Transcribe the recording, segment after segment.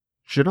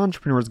Should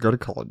entrepreneurs go to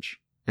college?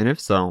 And if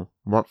so,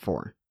 what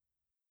for?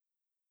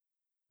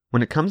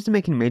 When it comes to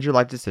making major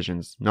life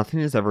decisions, nothing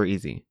is ever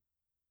easy.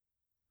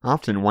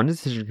 Often, one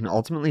decision can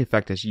ultimately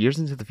affect us years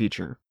into the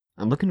future,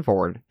 and looking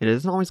forward, it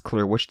isn't always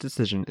clear which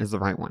decision is the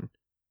right one.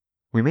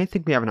 We may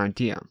think we have an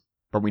idea,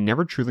 but we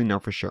never truly know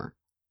for sure.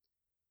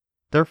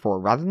 Therefore,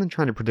 rather than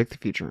trying to predict the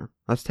future,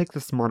 let's take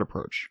the smart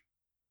approach.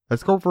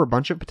 Let's go over a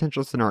bunch of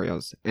potential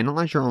scenarios,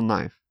 analyze your own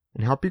life,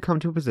 and help you come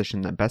to a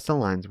position that best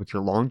aligns with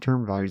your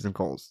long-term values and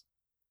goals.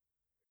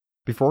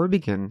 Before we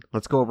begin,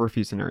 let's go over a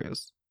few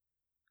scenarios.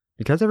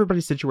 Because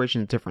everybody's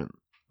situation is different,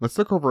 let's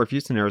look over a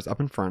few scenarios up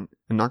in front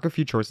and knock a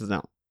few choices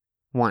out.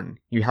 1.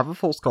 You have a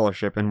full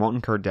scholarship and won't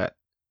incur debt.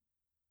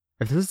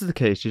 If this is the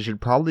case, you should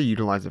probably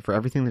utilize it for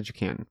everything that you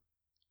can.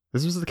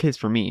 This was the case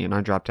for me, and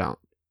I dropped out.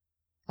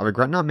 I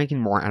regret not making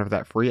more out of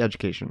that free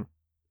education.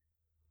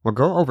 We'll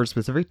go over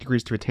specific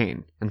degrees to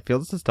attain and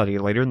fields to study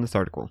later in this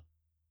article.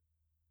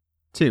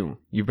 2.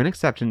 You've been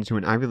accepted into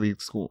an Ivy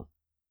League school.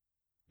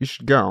 You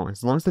should go,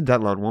 as long as the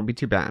debt load won't be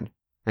too bad,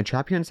 and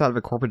trap you inside of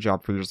a corporate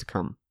job for years to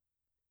come.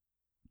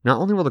 Not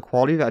only will the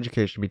quality of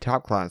education be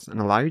top class and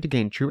allow you to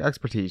gain true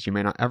expertise you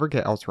may not ever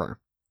get elsewhere,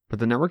 but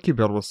the network you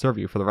build will serve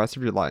you for the rest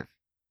of your life.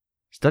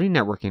 Study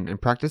networking and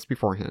practice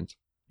beforehand.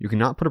 You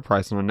cannot put a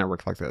price on a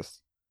network like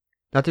this.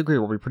 That degree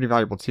will be pretty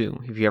valuable too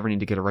if you ever need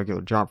to get a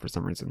regular job for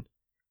some reason.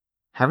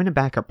 Having a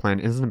backup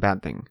plan isn't a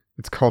bad thing.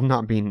 It's called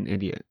not being an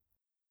idiot.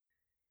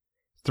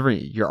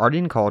 3. You're already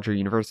in college or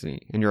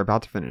university, and you're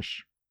about to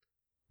finish.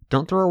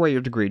 Don't throw away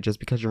your degree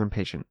just because you're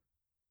impatient.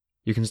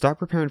 You can start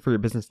preparing for your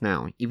business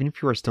now, even if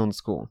you are still in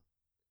school.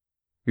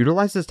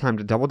 Utilize this time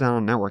to double down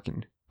on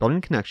networking,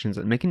 building connections,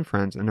 and making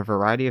friends in a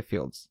variety of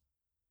fields.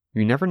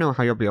 You never know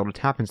how you'll be able to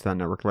tap into that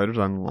network later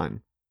down the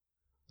line.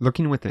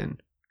 Looking within.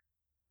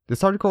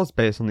 This article is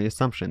based on the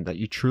assumption that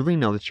you truly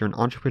know that you're an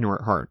entrepreneur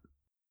at heart.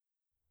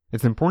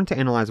 It's important to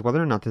analyze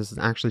whether or not this is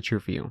actually true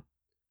for you.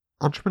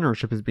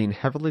 Entrepreneurship is being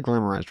heavily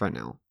glamorized right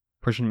now,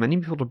 pushing many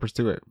people to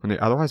pursue it when they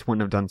otherwise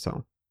wouldn't have done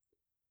so.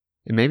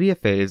 It may be a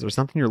phase or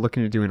something you're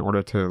looking to do in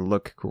order to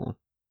look cool.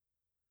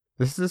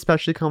 This is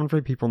especially common for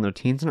people in their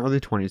teens and early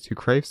 20s who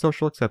crave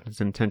social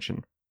acceptance and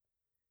attention.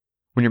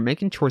 When you're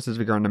making choices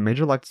regarding a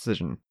major life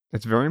decision,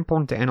 it's very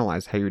important to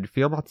analyze how you would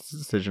feel about this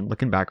decision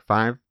looking back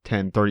 5,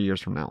 10, 30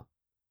 years from now.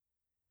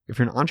 If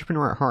you're an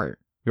entrepreneur at heart,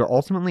 you'll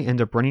ultimately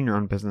end up running your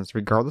own business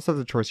regardless of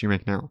the choice you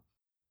make now.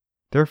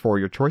 Therefore,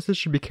 your choices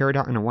should be carried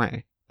out in a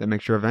way that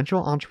makes your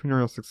eventual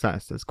entrepreneurial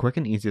success as quick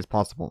and easy as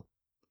possible.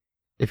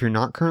 If you're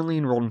not currently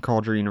enrolled in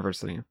college or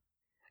university,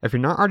 if you're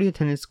not already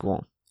attending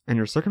school, and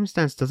your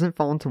circumstance doesn't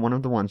fall into one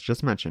of the ones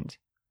just mentioned,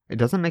 it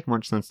doesn't make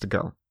much sense to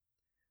go.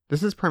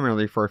 This is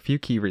primarily for a few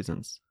key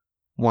reasons.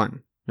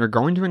 1. You're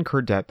going to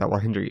incur debt that will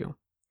hinder you.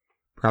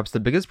 Perhaps the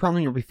biggest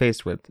problem you'll be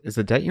faced with is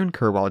the debt you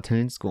incur while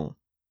attending school.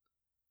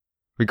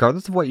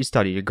 Regardless of what you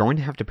study, you're going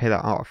to have to pay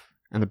that off,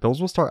 and the bills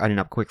will start adding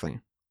up quickly.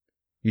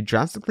 You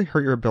drastically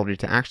hurt your ability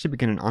to actually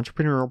begin an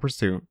entrepreneurial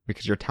pursuit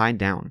because you're tied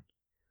down.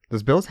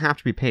 Those bills have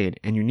to be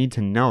paid, and you need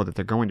to know that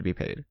they're going to be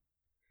paid.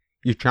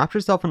 You've trapped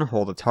yourself in a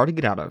hole that's hard to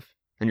get out of,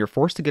 and you're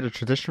forced to get a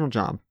traditional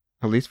job,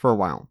 at least for a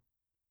while.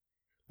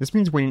 This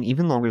means waiting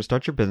even longer to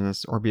start your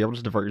business or be able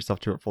to devote yourself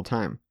to it full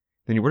time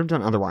than you would have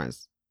done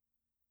otherwise.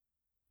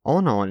 All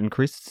in all, it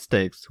increases the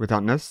stakes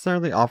without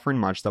necessarily offering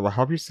much that will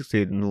help you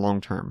succeed in the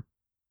long term.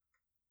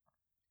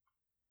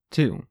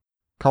 2.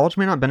 College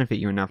may not benefit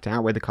you enough to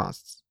outweigh the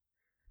costs.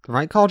 The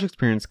right college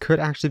experience could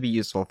actually be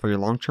useful for your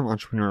long-term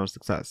entrepreneurial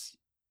success.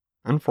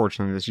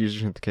 Unfortunately, this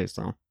usually isn't the case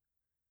though.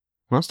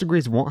 Most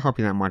degrees won't help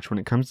you that much when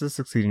it comes to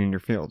succeeding in your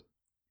field.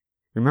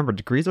 Remember,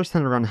 degrees are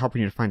centered around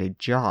helping you to find a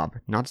job,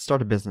 not to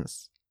start a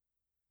business.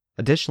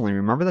 Additionally,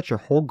 remember that your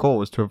whole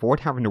goal is to avoid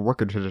having to work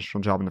a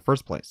traditional job in the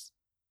first place.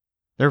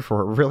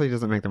 Therefore, it really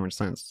doesn't make that much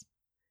sense.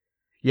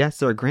 Yes,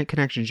 there are great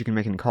connections you can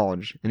make in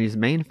college, and these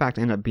may in fact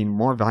end up being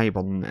more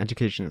valuable than the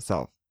education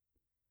itself.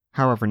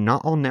 However,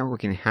 not all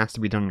networking has to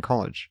be done in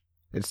college.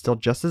 It's still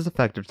just as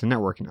effective to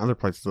network in other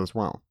places as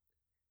well.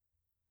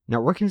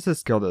 Networking is a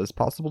skill that is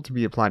possible to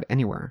be applied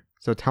anywhere,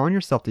 so telling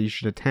yourself that you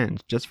should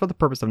attend just for the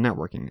purpose of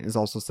networking is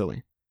also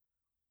silly.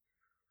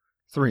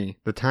 3.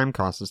 The time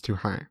cost is too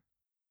high.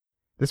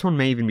 This one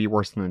may even be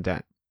worse than the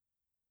debt.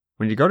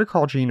 When you go to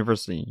college or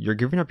university, you're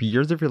giving up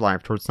years of your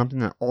life towards something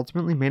that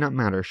ultimately may not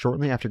matter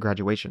shortly after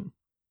graduation.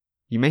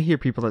 You may hear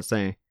people that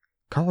say,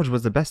 "College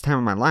was the best time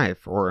of my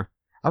life," or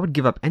 "I would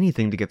give up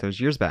anything to get those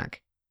years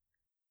back."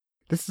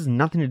 This has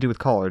nothing to do with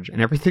college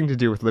and everything to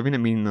do with living a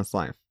meaningless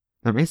life.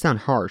 That may sound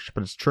harsh,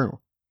 but it's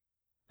true.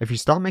 If you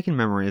stop making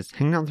memories,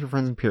 hanging out with your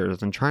friends and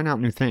peers, and trying out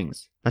new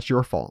things, that's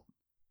your fault.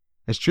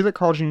 It's true that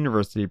college and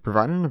university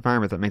provide an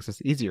environment that makes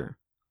this easier,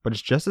 but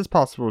it's just as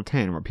possible to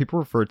attain what people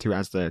refer to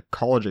as the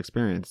college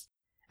experience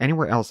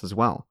anywhere else as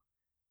well.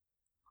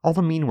 All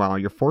the meanwhile,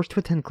 you're forced to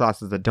attend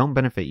classes that don't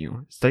benefit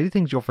you, study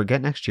things you'll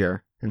forget next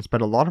year, and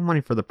spend a lot of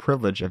money for the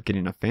privilege of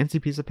getting a fancy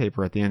piece of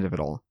paper at the end of it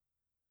all.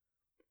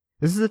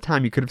 This is the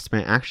time you could have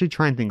spent actually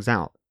trying things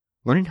out,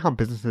 learning how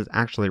businesses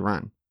actually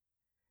run.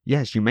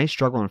 Yes, you may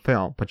struggle and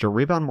fail, but you'll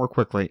rebound more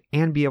quickly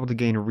and be able to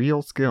gain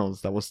real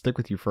skills that will stick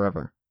with you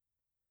forever.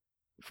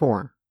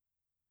 4.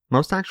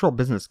 Most actual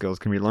business skills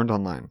can be learned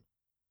online.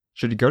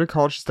 Should you go to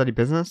college to study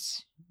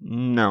business?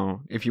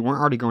 No, if you weren't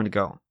already going to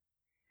go.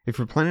 If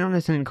you're planning on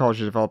attending college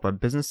to develop a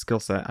business skill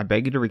set, I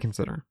beg you to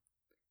reconsider.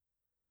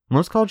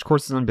 Most college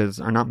courses on business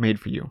are not made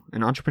for you,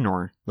 an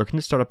entrepreneur looking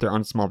to start up their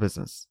own small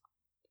business.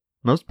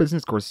 Most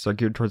business courses are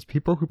geared towards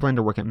people who plan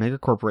to work at mega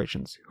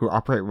corporations who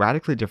operate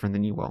radically different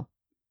than you will.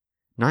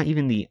 Not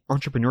even the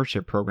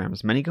entrepreneurship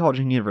programs many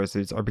colleges and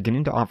universities are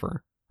beginning to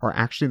offer are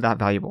actually that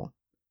valuable.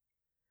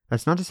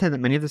 That's not to say that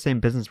many of the same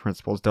business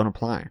principles don't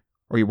apply,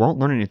 or you won't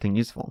learn anything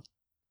useful.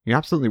 You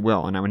absolutely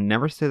will, and I would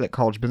never say that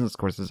college business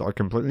courses are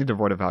completely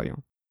devoid of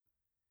value.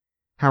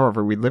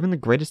 However, we live in the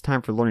greatest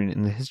time for learning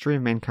in the history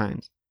of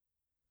mankind.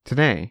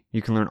 Today,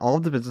 you can learn all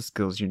of the business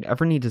skills you'd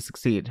ever need to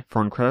succeed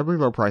for incredibly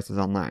low prices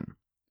online.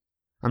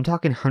 I'm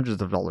talking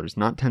hundreds of dollars,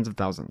 not tens of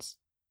thousands.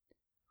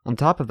 On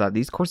top of that,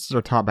 these courses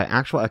are taught by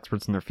actual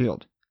experts in their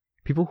field,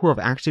 people who have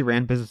actually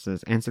ran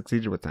businesses and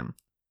succeeded with them,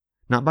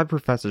 not by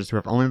professors who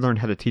have only learned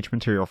how to teach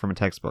material from a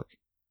textbook.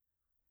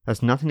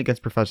 That's nothing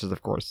against professors,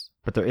 of course,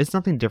 but there is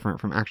something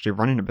different from actually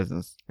running a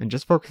business and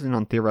just focusing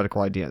on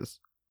theoretical ideas,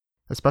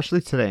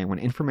 especially today when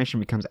information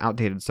becomes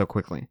outdated so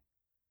quickly.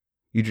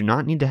 You do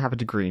not need to have a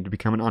degree to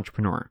become an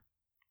entrepreneur.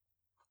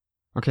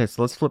 Okay,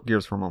 so let's flip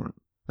gears for a moment.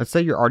 Let's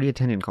say you're already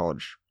attending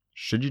college.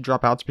 Should you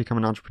drop out to become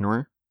an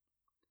entrepreneur?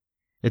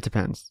 It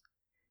depends.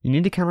 You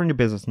need to count on your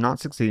business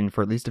not succeeding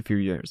for at least a few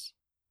years.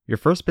 Your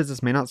first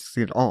business may not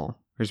succeed at all,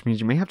 which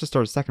means you may have to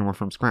start a second one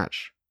from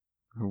scratch.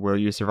 Will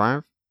you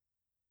survive?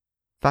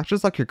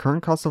 Factors like your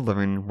current cost of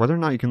living, whether or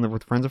not you can live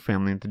with friends or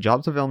family, the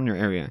jobs available in your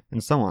area,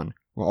 and so on,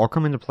 will all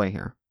come into play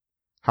here.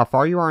 How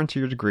far you are into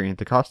your degree,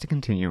 the cost to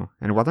continue,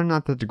 and whether or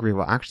not the degree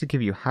will actually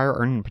give you higher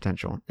earning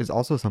potential is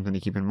also something to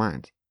keep in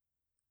mind.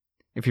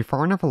 If you're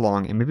far enough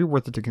along, it may be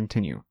worth it to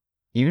continue,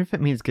 even if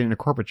it means getting a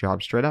corporate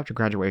job straight after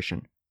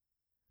graduation.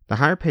 The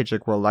higher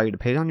paycheck will allow you to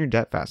pay down your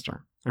debt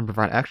faster, and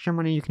provide extra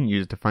money you can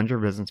use to fund your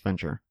business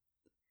venture.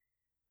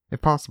 If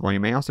possible, you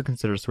may also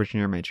consider switching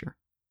your major.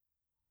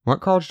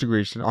 What college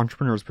degree should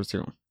entrepreneurs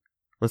pursue?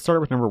 Let's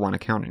start with number 1,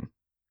 accounting.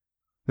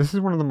 This is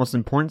one of the most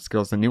important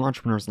skills that new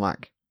entrepreneurs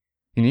lack.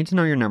 You need to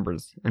know your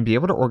numbers, and be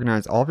able to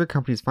organize all of your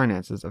company's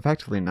finances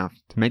effectively enough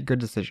to make good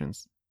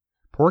decisions.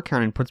 Poor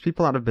accounting puts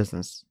people out of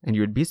business, and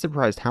you would be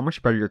surprised how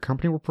much better your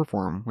company will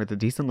perform with a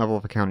decent level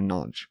of accounting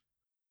knowledge.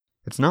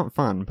 It's not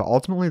fun, but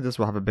ultimately this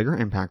will have a bigger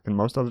impact than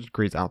most other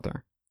degrees out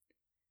there.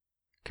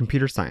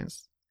 Computer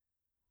science.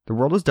 The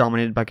world is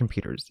dominated by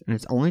computers, and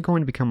it's only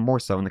going to become more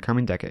so in the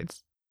coming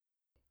decades.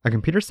 A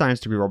computer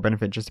science degree will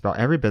benefit just about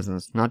every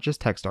business, not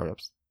just tech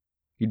startups.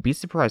 You'd be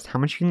surprised how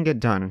much you can get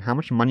done and how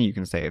much money you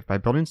can save by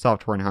building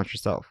software in-house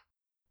yourself.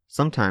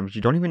 Sometimes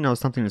you don't even know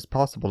something is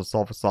possible to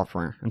solve with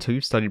software until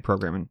you've studied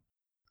programming.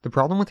 The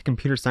problem with a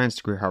computer science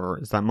degree, however,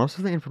 is that most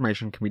of the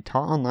information can be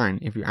taught online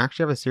if you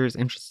actually have a serious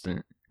interest in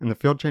it, and the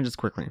field changes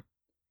quickly.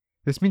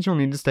 This means you'll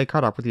need to stay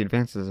caught up with the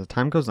advances as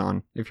time goes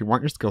on if you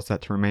want your skill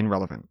set to remain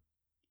relevant.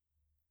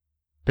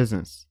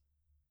 Business.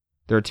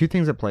 There are 2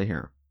 things at play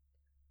here.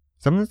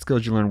 Some of the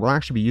skills you learn will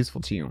actually be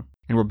useful to you,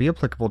 and will be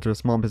applicable to a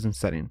small business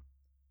setting.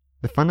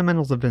 The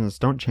fundamentals of business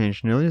don't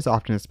change nearly as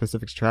often as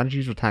specific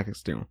strategies or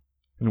tactics do,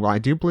 and while I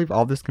do believe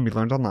all this can be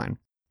learned online,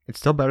 it's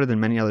still better than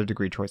many other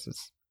degree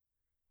choices.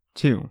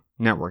 2.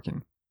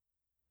 Networking.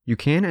 You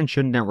can and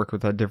should network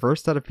with a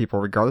diverse set of people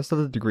regardless of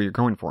the degree you're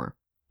going for,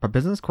 but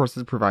business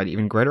courses provide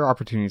even greater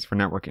opportunities for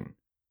networking.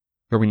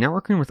 You'll be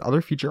networking with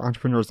other future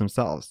entrepreneurs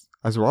themselves,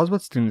 as well as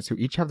with students who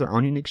each have their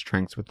own unique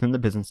strengths within the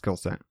business skill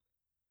set.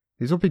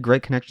 These will be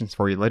great connections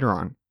for you later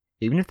on,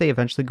 even if they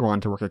eventually go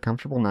on to work a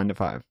comfortable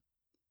 9-to-5.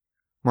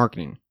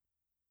 Marketing.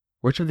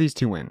 Which of these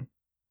 2 win?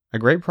 A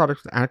great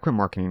product with adequate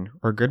marketing,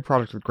 or a good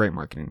product with great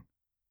marketing?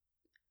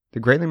 The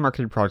greatly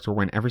marketed products will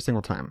win every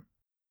single time.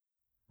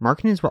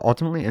 Marketing is what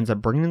ultimately ends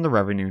up bringing in the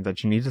revenue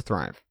that you need to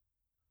thrive.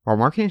 While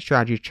marketing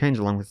strategies change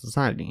along with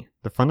society,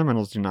 the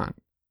fundamentals do not.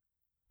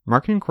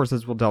 Marketing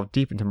courses will delve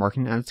deep into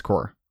marketing at its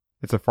core.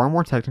 It's a far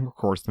more technical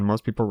course than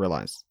most people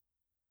realize.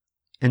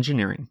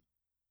 Engineering.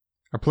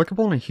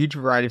 Applicable in a huge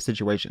variety of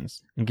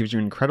situations, and gives you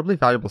an incredibly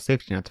valuable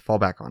safety net to fall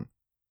back on.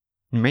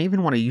 You may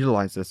even want to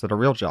utilize this at a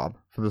real job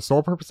for the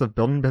sole purpose of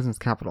building business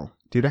capital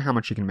due to how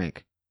much you can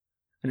make.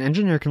 An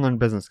engineer can learn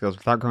business skills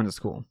without going to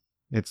school.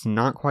 It's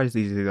not quite as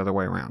easy the other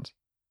way around.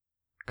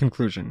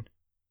 Conclusion.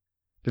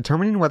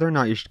 Determining whether or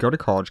not you should go to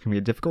college can be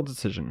a difficult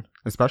decision,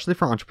 especially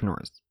for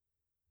entrepreneurs.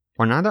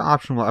 While neither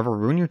option will ever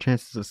ruin your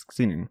chances of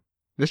succeeding,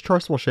 this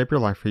choice will shape your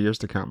life for years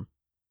to come.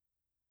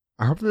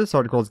 I hope that this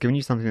article has given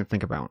you something to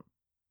think about.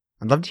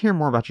 I'd love to hear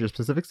more about your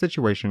specific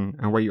situation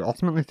and what you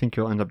ultimately think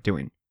you'll end up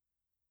doing.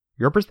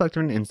 Your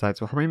perspective and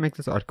insights will help me make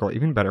this article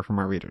even better for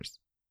my readers.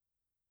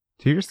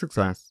 To your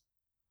success,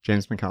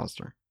 James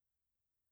McAllister.